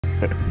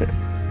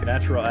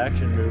Natural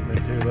action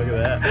movement too. Look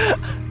at that.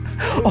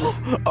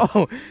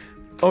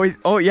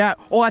 Oh yeah.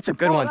 Oh, that's a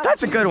good one.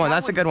 That's a good one.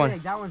 That's a good one.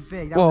 That one's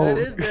big. Whoa. That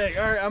is big.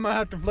 All right, I'm gonna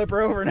have to flip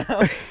her over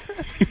now.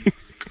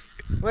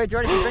 Wait,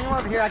 Jordan, can you bring him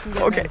over here? I can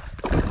get okay. him.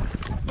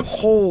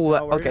 Oh,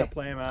 We're okay. gonna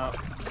play him out.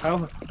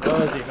 How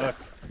well is he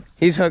hooked?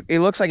 He's hooked. He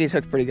looks like he's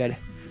hooked pretty good,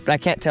 but I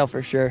can't tell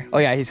for sure. Oh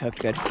yeah, he's hooked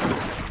good.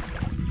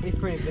 He's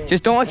pretty big.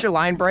 Just don't let your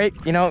line break.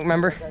 You know,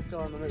 remember? That's still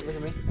on the look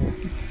at me.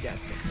 Yeah.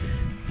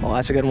 Oh,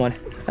 that's a good one.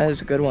 That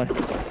is a good one.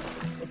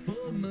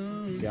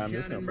 Yeah, I'm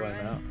just gonna play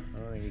him out. I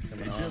don't think he's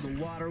coming off.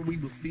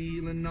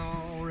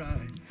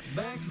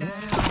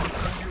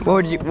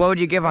 What would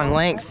you give on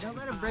length? Don't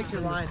let him break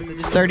your line. So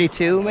It's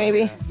 32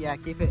 maybe? Yeah,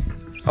 keep it.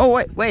 Oh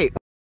wait.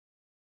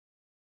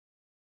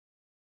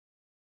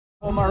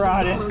 Pull my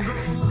rod in.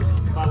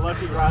 My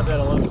lucky rod that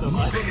I love so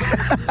much.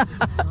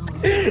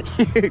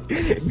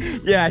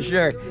 Yeah,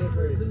 sure.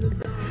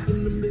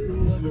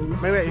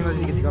 Wait, you want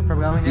to get the GoPro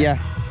going? Yeah.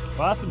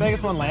 Well, that's the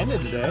biggest one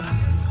landed today.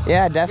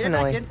 Yeah, Get it back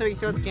definitely. in so you can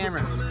show the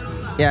camera.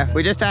 Yeah,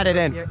 we just had it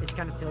in. Yeah, it's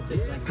kind of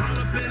tilted. Like,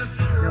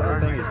 I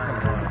think it's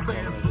coming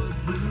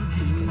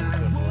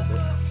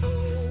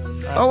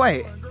off. Oh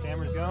wait.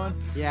 Camera's going.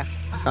 yeah.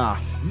 Ah.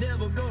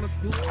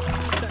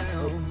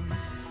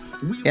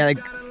 Yeah, like,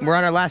 we're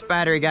on our last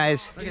battery,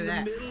 guys. Look at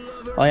that.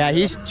 Oh yeah,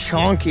 he's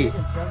chunky. It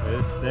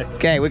is thick.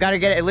 Okay, we gotta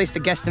get at least a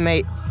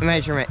guesstimate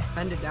measurement.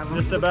 Bend it down.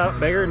 Just about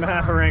bigger than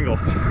half a wrangle.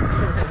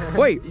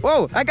 Wait,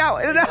 whoa, I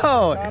got it. No.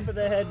 Top of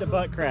the head to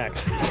butt crack.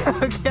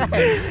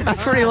 Okay,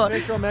 that's pretty low.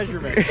 Official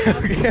measurement.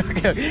 okay.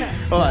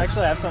 Hold I on.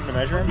 actually have something to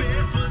measure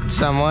him.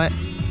 Somewhat.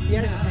 He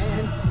has his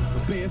hands.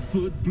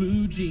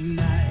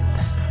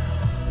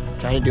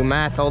 Trying to do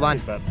math. Hold on.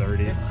 About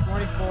 30.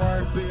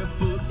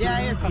 24. Yeah,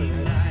 you're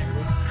coming.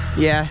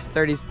 Yeah,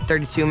 30,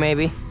 32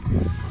 maybe.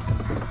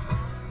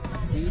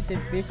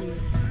 Decent fishy.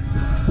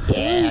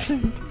 Yeah.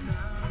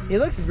 He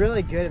looks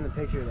really good in the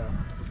picture though.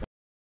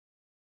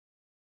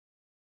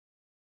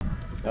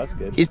 That's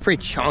good. He's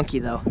pretty chunky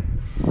though.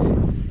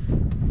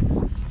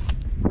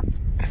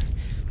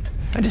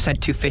 I just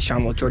had 2 fish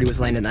on while Jordy was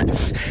landing that.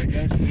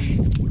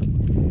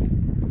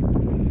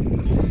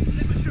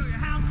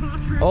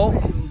 Oh.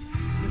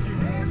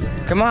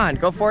 Come on,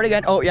 go for it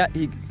again. Oh yeah,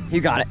 he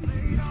got it.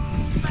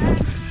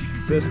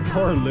 This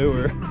poor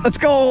lure. Let's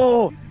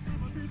go!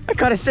 I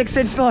caught a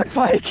 6-inch log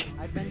pike.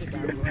 I bend it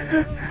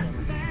down.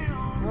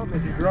 Oh,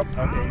 did you drop?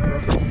 Okay, you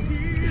dropped.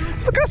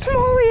 Look how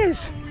small he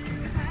is.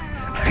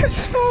 Look how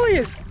small he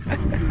is.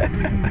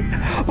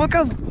 Look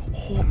how.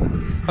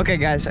 Okay,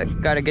 guys, I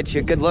gotta get you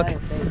a good look.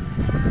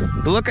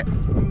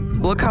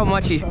 Look how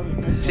much he.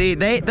 See,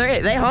 they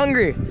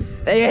hungry.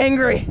 They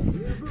angry.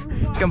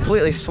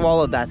 Completely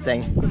swallowed that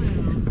thing.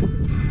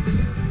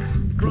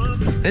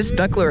 This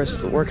duck lure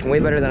is working way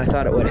better than I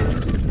thought it would.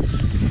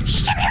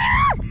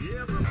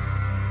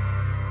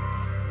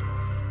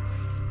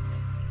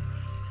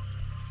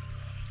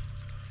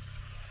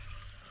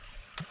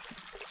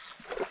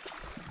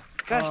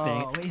 Gosh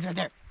dang it. Wait, he's right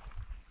there.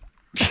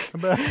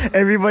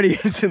 Everybody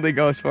instantly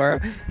goes for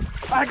him.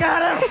 I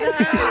got him!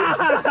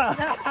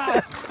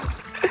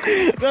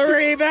 The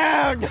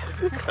rebound!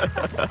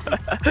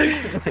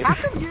 How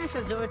come yours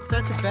is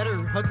such a better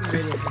hooking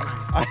radius than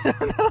mine? I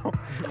don't know.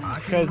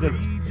 Because it's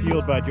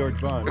fueled by George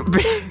Bond.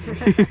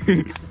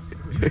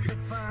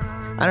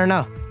 I don't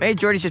know. Maybe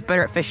Jordy's just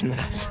better at fishing than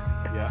us.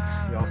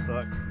 Yeah, y'all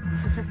suck.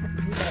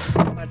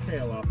 My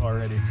tail off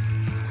already.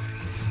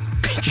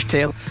 Pinch your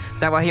tail. Is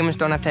that why humans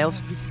don't have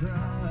tails?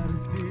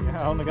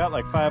 Yeah, I only got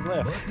like 5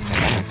 left.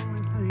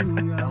 I'm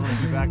gonna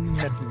be back to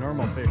catching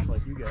normal fish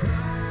like you guys.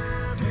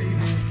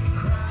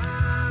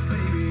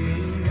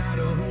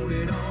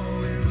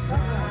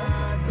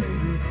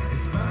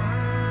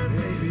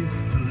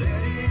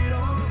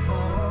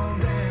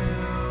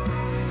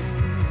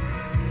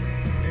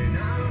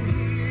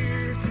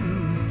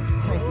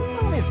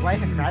 His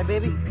wife a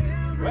crybaby?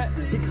 What?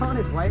 Is he calling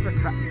his wife a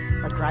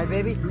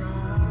crybaby?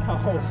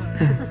 No.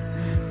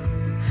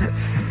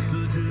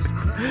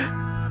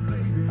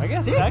 I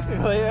guess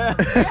technically, yeah.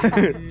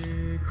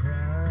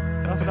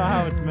 That's not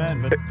how it's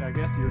meant, but I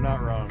guess you're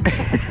not wrong.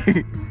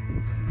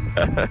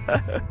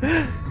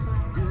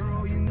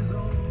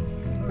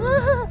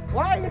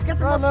 Why you get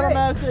the Little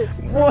messy.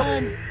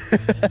 What?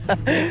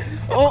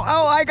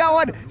 oh, I got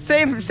one.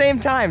 Same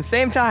time.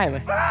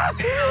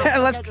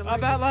 Let's. I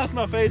about lost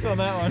my face on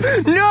that one.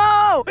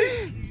 No!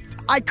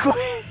 I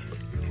quit.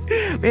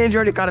 Me and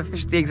Jordy caught a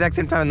fish at the exact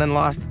same time and then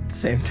lost at the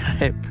same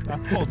time. I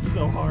pulled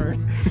so hard.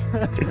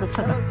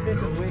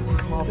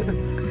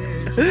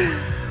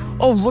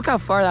 Oh, look how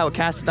far that would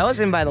cast. That was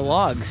in by the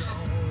logs.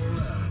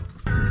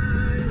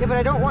 Yeah,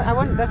 but I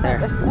want, that's no,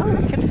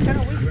 catch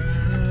kind of weak.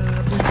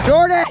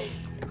 Jordy!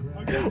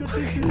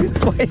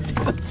 Why is it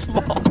so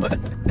small?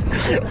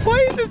 Why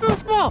is it so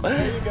small?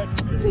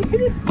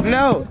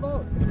 No.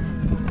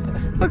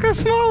 Look how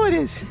small it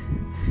is.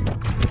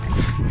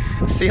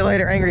 See you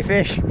later, angry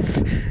fish. Poor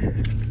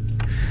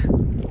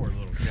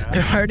little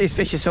guy. Why are these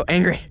fishes so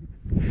angry?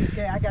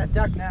 Okay, I got a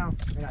duck now.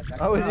 I got a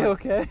duck. Oh, is he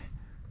okay?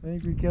 I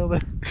think we killed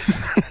it.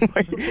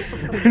 Wait.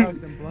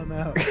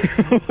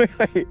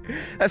 Wait,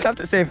 that's not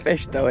the same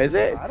fish though, is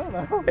it? I don't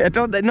know. I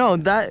don't know.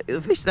 That the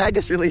fish that I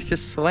just released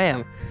just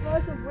swam.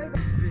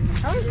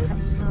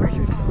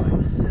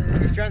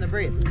 He's trying to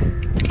breathe.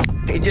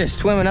 He's just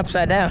swimming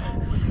upside down.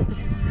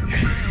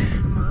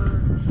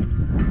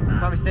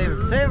 Probably save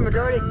him. Save him,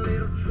 majority.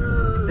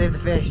 Save the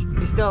fish.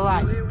 He's still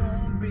alive.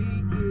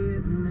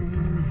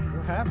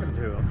 What happened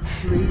to him?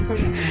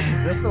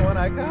 Is this the one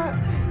I caught?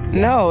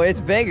 No, it's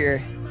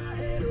bigger.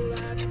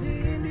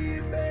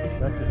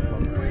 That's just fun.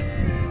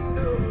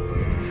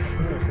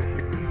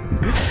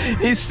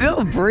 He's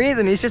still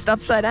breathing. He's just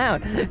upside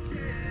down.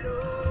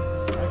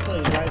 Actually,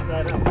 he's right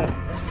side up.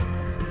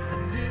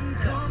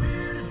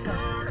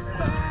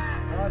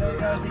 Oh, there he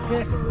goes. He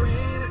kicked.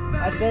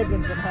 I saved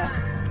him somehow.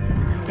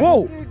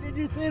 Whoa! Dude, did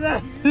you see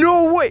that?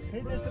 No way! He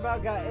just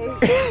about got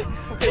ate.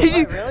 Did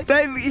you,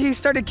 Really? he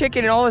started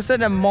kicking and all of a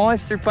sudden a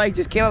monster pike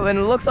just came up and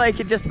it looked like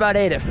it just about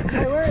ate him.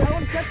 Hey, where? I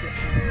want to catch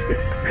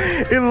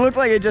it. It looked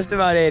like it just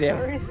about ate him.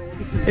 Where is it?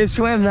 It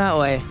swam that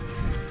way.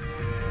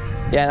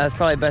 Yeah, that's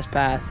probably the best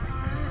path.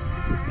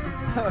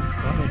 That was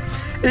funny.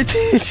 It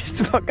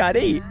just about got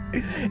eat.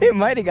 It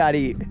might have got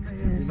eat.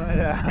 You might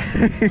have.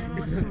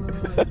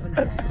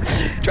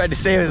 Tried to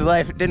save his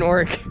life, it didn't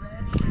work.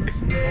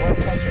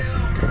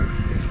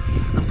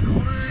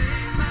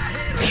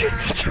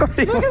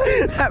 Jordy,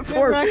 that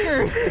poor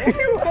record.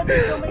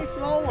 There's so many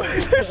small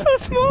ones. They're so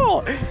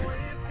small. I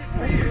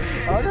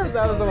wonder if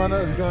that was the one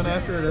that was going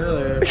after it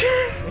earlier.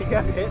 He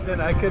got hit and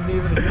then I couldn't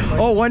even.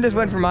 Oh, one just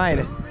went for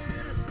mine.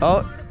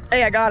 Oh,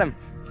 hey, I got him.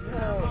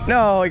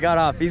 No, he got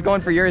off. He's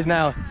going for yours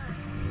now.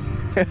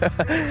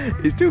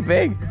 He's too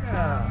big.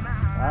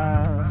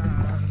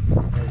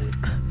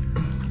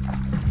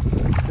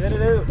 Spit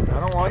it out. I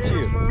don't want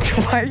you.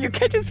 Why are you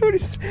catching so many?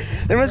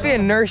 There must be a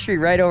nursery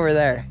right over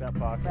there. That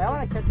box. I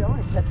want to catch it. I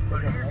want to catch it.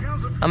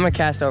 I'm gonna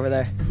cast over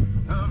there.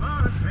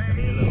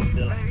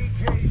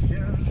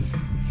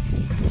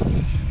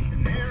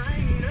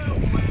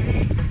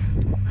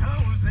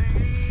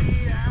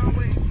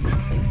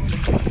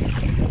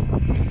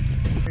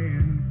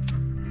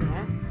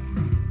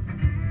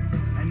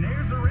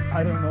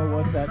 I don't know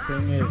what that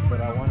thing is,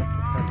 but I want it to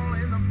touch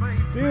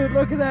it. Dude,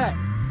 look at that.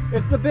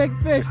 It's the big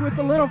fish with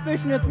the little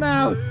fish in its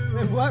mouth.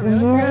 What?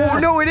 Oh,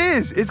 no, it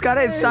is. It's got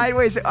it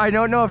sideways. I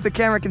don't know if the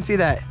camera can see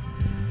that.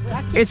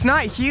 It's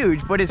not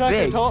huge, but it's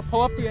big.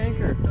 Pull up the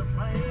anchor.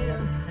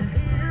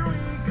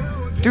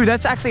 Dude,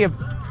 that's actually a.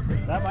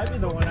 That might be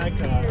the one I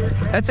caught.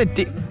 That's a.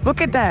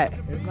 Look at that.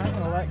 It's not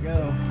gonna let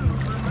go.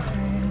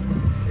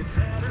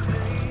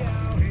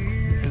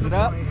 Is it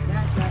up?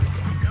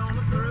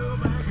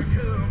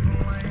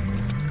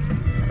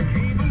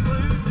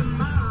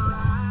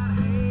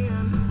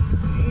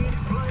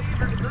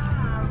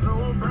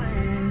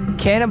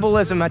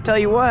 Cannibalism, I tell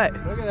you what.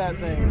 Look at that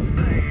thing.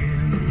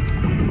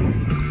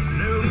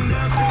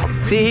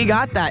 See, he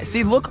got that.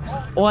 See, look.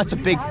 Oh, that's a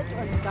big.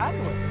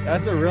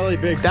 That's a really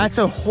big. That's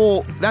a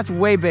whole. That's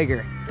way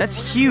bigger. That's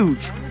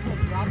huge. No,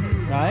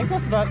 I think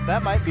that's about.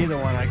 That might be the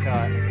one I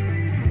caught.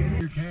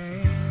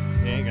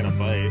 He ain't gonna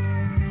bite.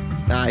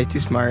 Nah, he's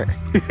too smart.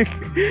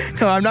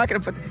 No, I'm not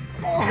gonna put.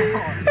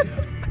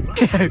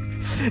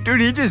 Dude,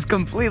 he just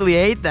completely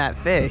ate that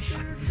fish.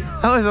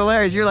 That was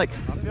hilarious. You're like.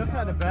 I feel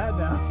kind of bad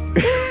now.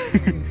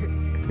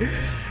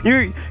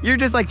 You're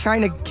just like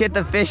trying to get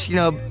the fish, you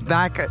know,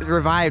 back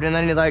revived, and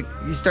then you like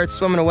you start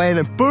swimming away, and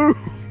then boom.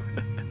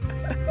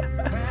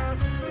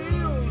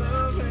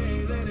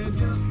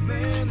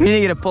 We need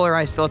to get a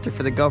polarized filter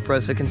for the GoPro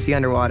so it can see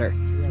underwater.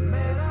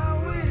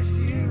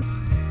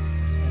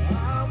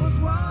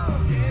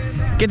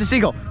 Get the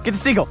seagull! Get the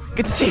seagull!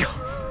 Get the seagull!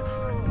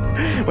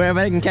 Wait, I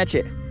bet I can catch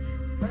it.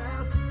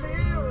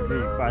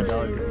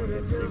 $5 if you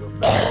get the seagull.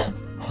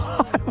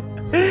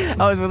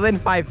 I was within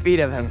 5 feet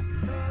of him.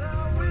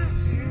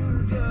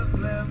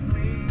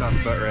 Tough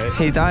butt, right?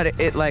 He thought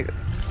it like.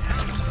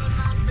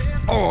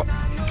 Oh!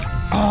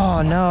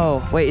 Oh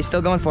no! Wait, he's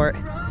still going for it.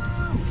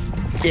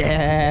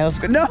 Yeah, let's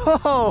go. No!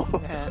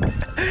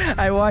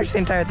 I watched the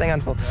entire thing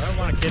unfold. I don't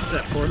want to catch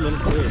that poor little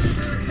fish.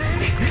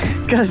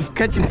 Because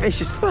catching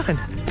fish is fun.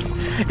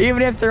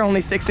 Even if they're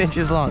only 6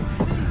 inches long.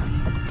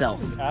 So,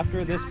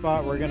 After this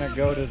spot, we're gonna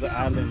go to the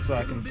island so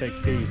I can take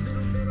a pee.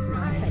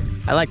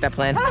 I like that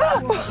plan. I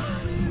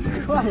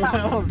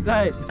almost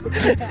died.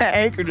 That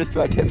anchor just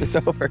about tipped us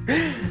over.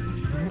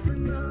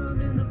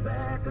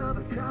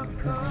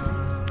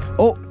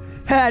 Oh,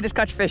 I just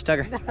caught your fish,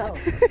 Tugger.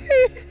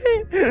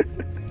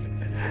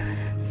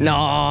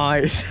 No,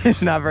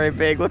 it's not very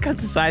big. Look at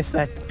the size of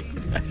that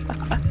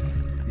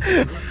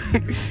thing.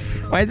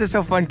 Why is it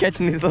so fun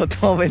catching these little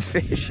 12-inch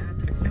fish?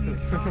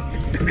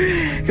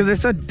 Because they're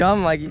so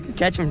dumb, like you can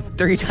catch them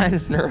 3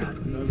 times in a row.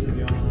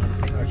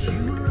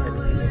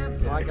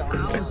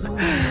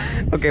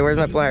 Okay, where's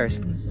my pliers?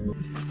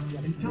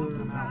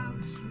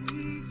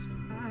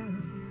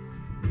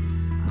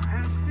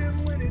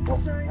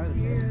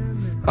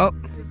 Oh.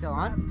 He's still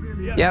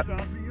on? Yep.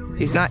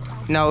 He's not.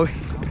 No.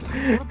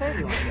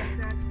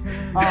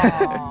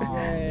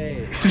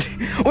 Oh.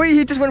 Wait,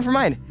 he just went for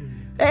mine.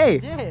 Hey!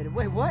 Did.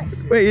 Wait, what?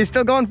 Wait, he's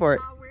still going for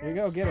it. Here you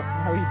go, get it.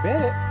 Oh, he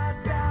bit it.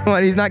 Come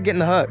on, he's not getting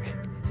the hook.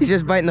 He's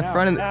just biting the Ow,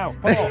 front of the... ow,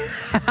 pull.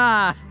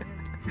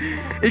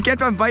 He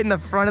kept on biting the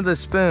front of the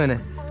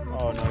spoon.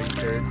 Oh, no, you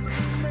scared.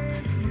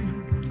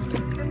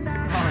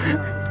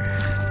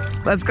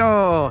 Let's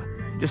go.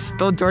 Just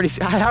stole Jordy's...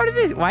 How did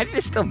it... Why did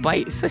it still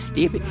bite? It's so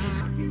stupid.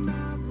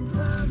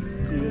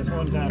 See, this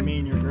one time, me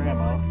and your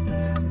grandma.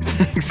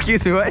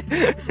 Excuse me, what?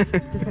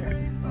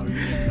 Oh, you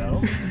didn't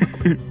know?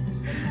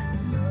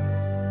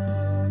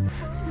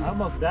 I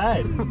almost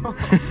died.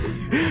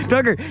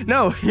 Tucker,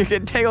 no, you're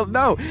getting tangled.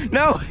 No,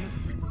 no.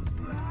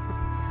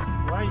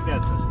 Why you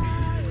got so stupid?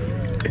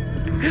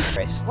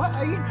 What?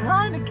 Are you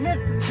trying to catch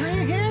the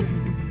tree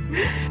again?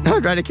 No,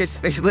 I'm trying to catch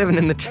the fish living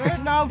in the tree. There's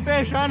no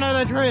fish under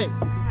the tree.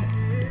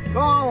 Go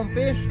on,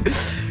 fish.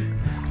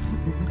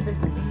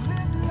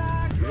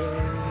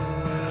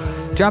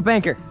 Drop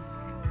anchor.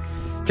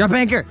 Drop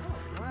anchor.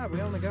 Wow, we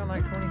only got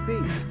like 20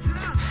 feet.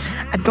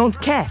 I don't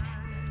care.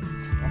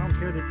 I don't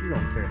care that you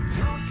don't care.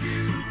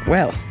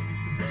 Well,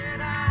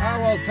 I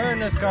will turn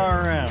this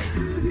car around.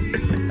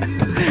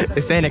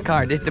 this ain't a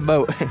car, just a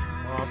boat. Well,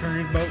 I'll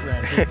turn his boat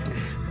around too.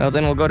 Well,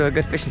 then we'll go to a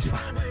good fishing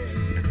spot.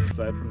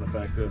 Aside from the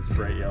fact that it's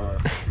bright yellow.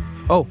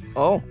 Oh,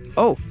 oh,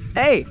 oh.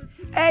 Hey,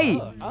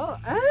 hey. Oh,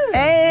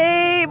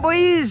 Hey,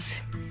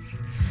 boys.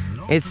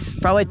 It's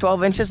probably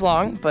 12 inches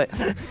long, but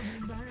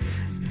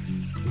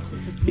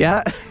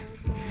yeah,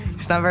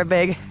 it's not very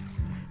big.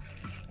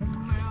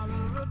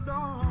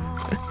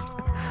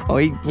 Oh,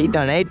 he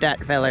done ate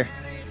that feller.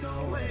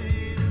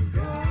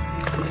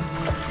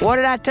 What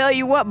did I tell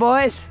you what,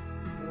 boys?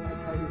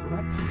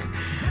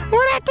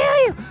 What did I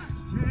tell you?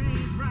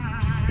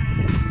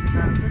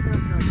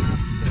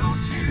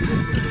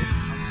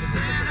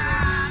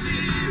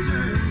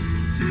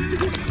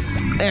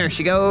 There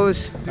she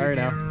goes. All right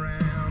now.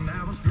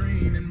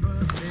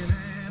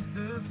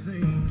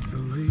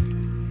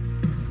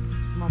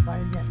 come on,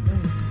 buddy, get me.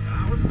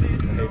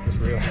 I hate this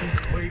reel.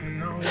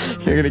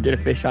 You're gonna get a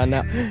fish on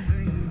now.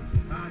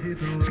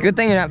 It's a good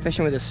thing you're not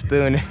fishing with a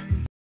spoon.